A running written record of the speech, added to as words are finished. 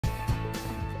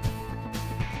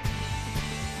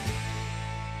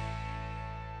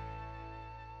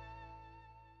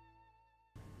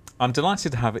I'm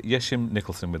delighted to have Yesim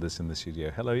Nicholson with us in the studio.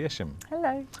 Hello, Yesim.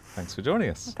 Hello. Thanks for joining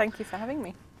us. Well, thank you for having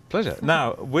me. Pleasure.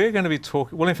 Now, we're going to be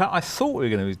talking, well, in fact, I thought we were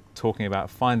going to be talking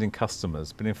about finding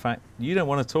customers, but in fact, you don't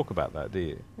want to talk about that, do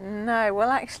you? No,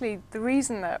 well, actually, the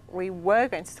reason that we were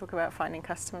going to talk about finding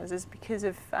customers is because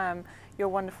of your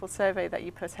wonderful survey that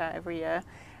you put out every year.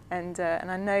 And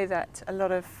I know that a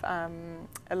lot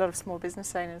of small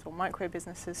business owners or micro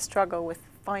businesses struggle with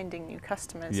finding new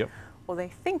customers. Yep. Or they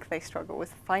think they struggle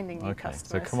with finding new customers.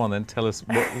 So come on then, tell us,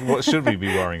 what should we be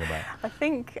worrying about? I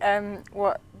think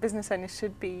what business owners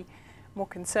should be more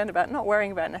concerned about, not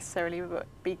worrying about necessarily, but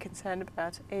be concerned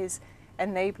about, is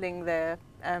enabling their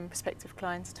prospective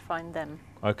clients to find them.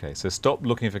 Okay, so stop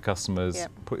looking for customers,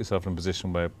 Yep. put yourself in a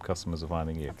position where customers are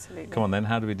finding you. Absolutely. Come on then,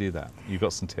 how do we do that? You've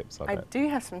got some tips, I bet. I do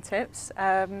have some tips.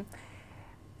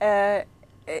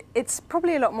 It's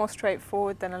probably a lot more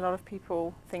straightforward than a lot of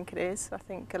people think it is. I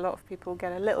think a lot of people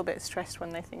get a little bit stressed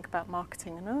when they think about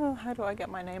marketing and, oh, how do I get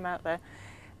my name out there?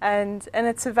 And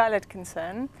it's a valid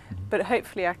concern, but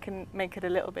hopefully I can make it a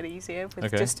little bit easier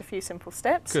with just a few simple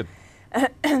steps. Good.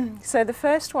 So the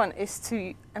first one is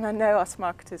to, and I know us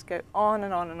marketers go on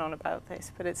and on and on about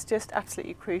this, but it's just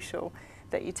absolutely crucial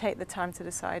that you take the time to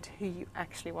decide who you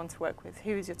actually want to work with,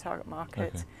 who is your target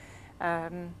market.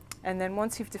 Okay. And then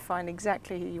once you've defined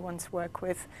exactly who you want to work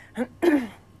with,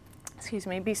 excuse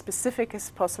me, be specific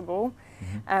as possible.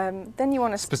 Then you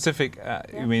want to... Specific,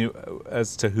 you mean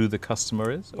as to who the customer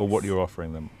is, or what you're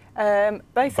offering them?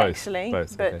 Both actually,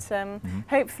 both, but okay.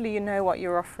 Hopefully you know what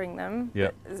you're offering them.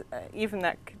 Yep. Even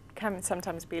that can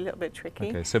sometimes be a little bit tricky.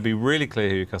 Okay, so be really clear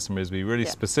who your customer is, be really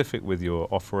specific with your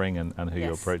offering and who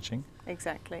you're approaching.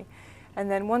 Exactly.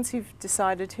 And then once you've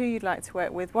decided who you'd like to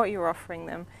work with, what you're offering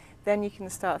them, then you can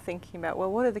start thinking about,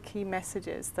 well, what are the key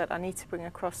messages that I need to bring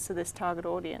across to this target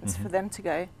audience for them to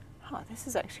go, oh, this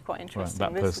is actually quite interesting.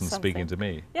 Right, that person's speaking to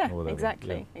me. Yeah,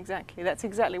 exactly, exactly. That's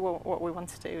exactly what we want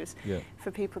to do, is for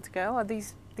people to go, oh,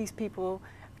 these people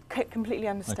completely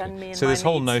understand me and so my this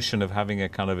whole needs. notion of having a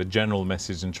kind of a general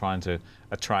message and trying to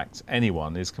attract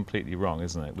anyone is completely wrong,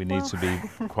 isn't it? We need to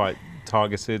be quite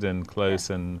targeted and close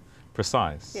and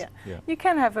precise. Yeah. You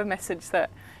can have a message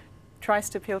that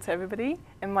tries to appeal to everybody.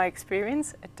 In my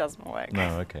experience, it doesn't work.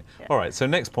 No, okay. All right, so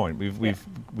next point.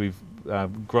 We've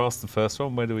grasped the first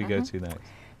one. Where do we go to next?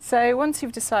 So once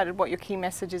you've decided what your key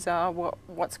messages are,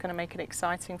 what's going to make it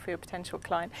exciting for your potential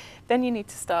client, then you need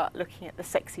to start looking at the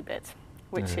sexy bit,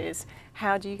 which is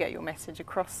how do you get your message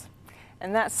across?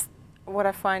 And that's what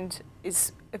I find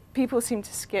is people seem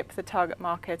to skip the target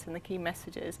market and the key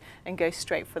messages and go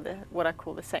straight for what I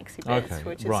call the sexy bits,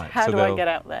 which is how do I get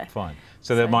out there? Fine.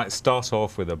 So they might start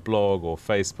off with a blog or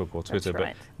Facebook or Twitter,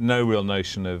 but no real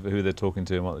notion of who they're talking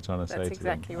to and what they're trying to say to them. That's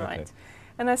exactly right.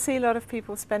 And I see a lot of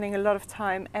people spending a lot of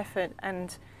time, effort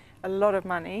and a lot of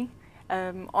money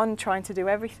on trying to do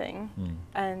everything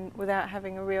and without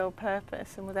having a real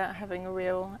purpose and without having a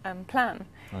real plan.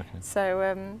 Okay.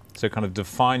 So kind of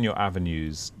define your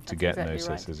avenues to get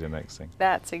noticed is your next thing.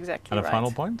 That's exactly right. And a final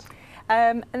point?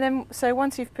 And then, so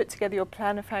once you've put together your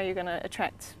plan of how you're going to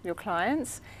attract your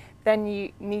clients, then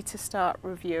you need to start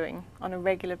reviewing on a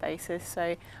regular basis.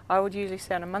 So I would usually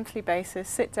say on a monthly basis,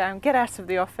 sit down, get out of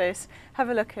the office, have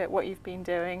a look at what you've been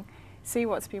doing, see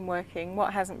what's been working,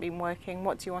 what hasn't been working,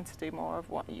 what do you want to do more of,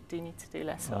 what you do need to do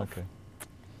less of. Okay.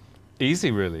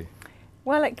 Easy, really.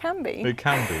 Well, it can be. It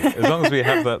can be, as long as we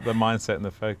have the mindset and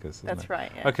the focus. That's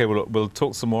right, yeah. Okay, well, we'll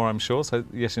talk some more, I'm sure. So,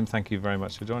 Yesim, thank you very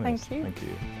much for joining us. Thank you. Thank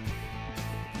you.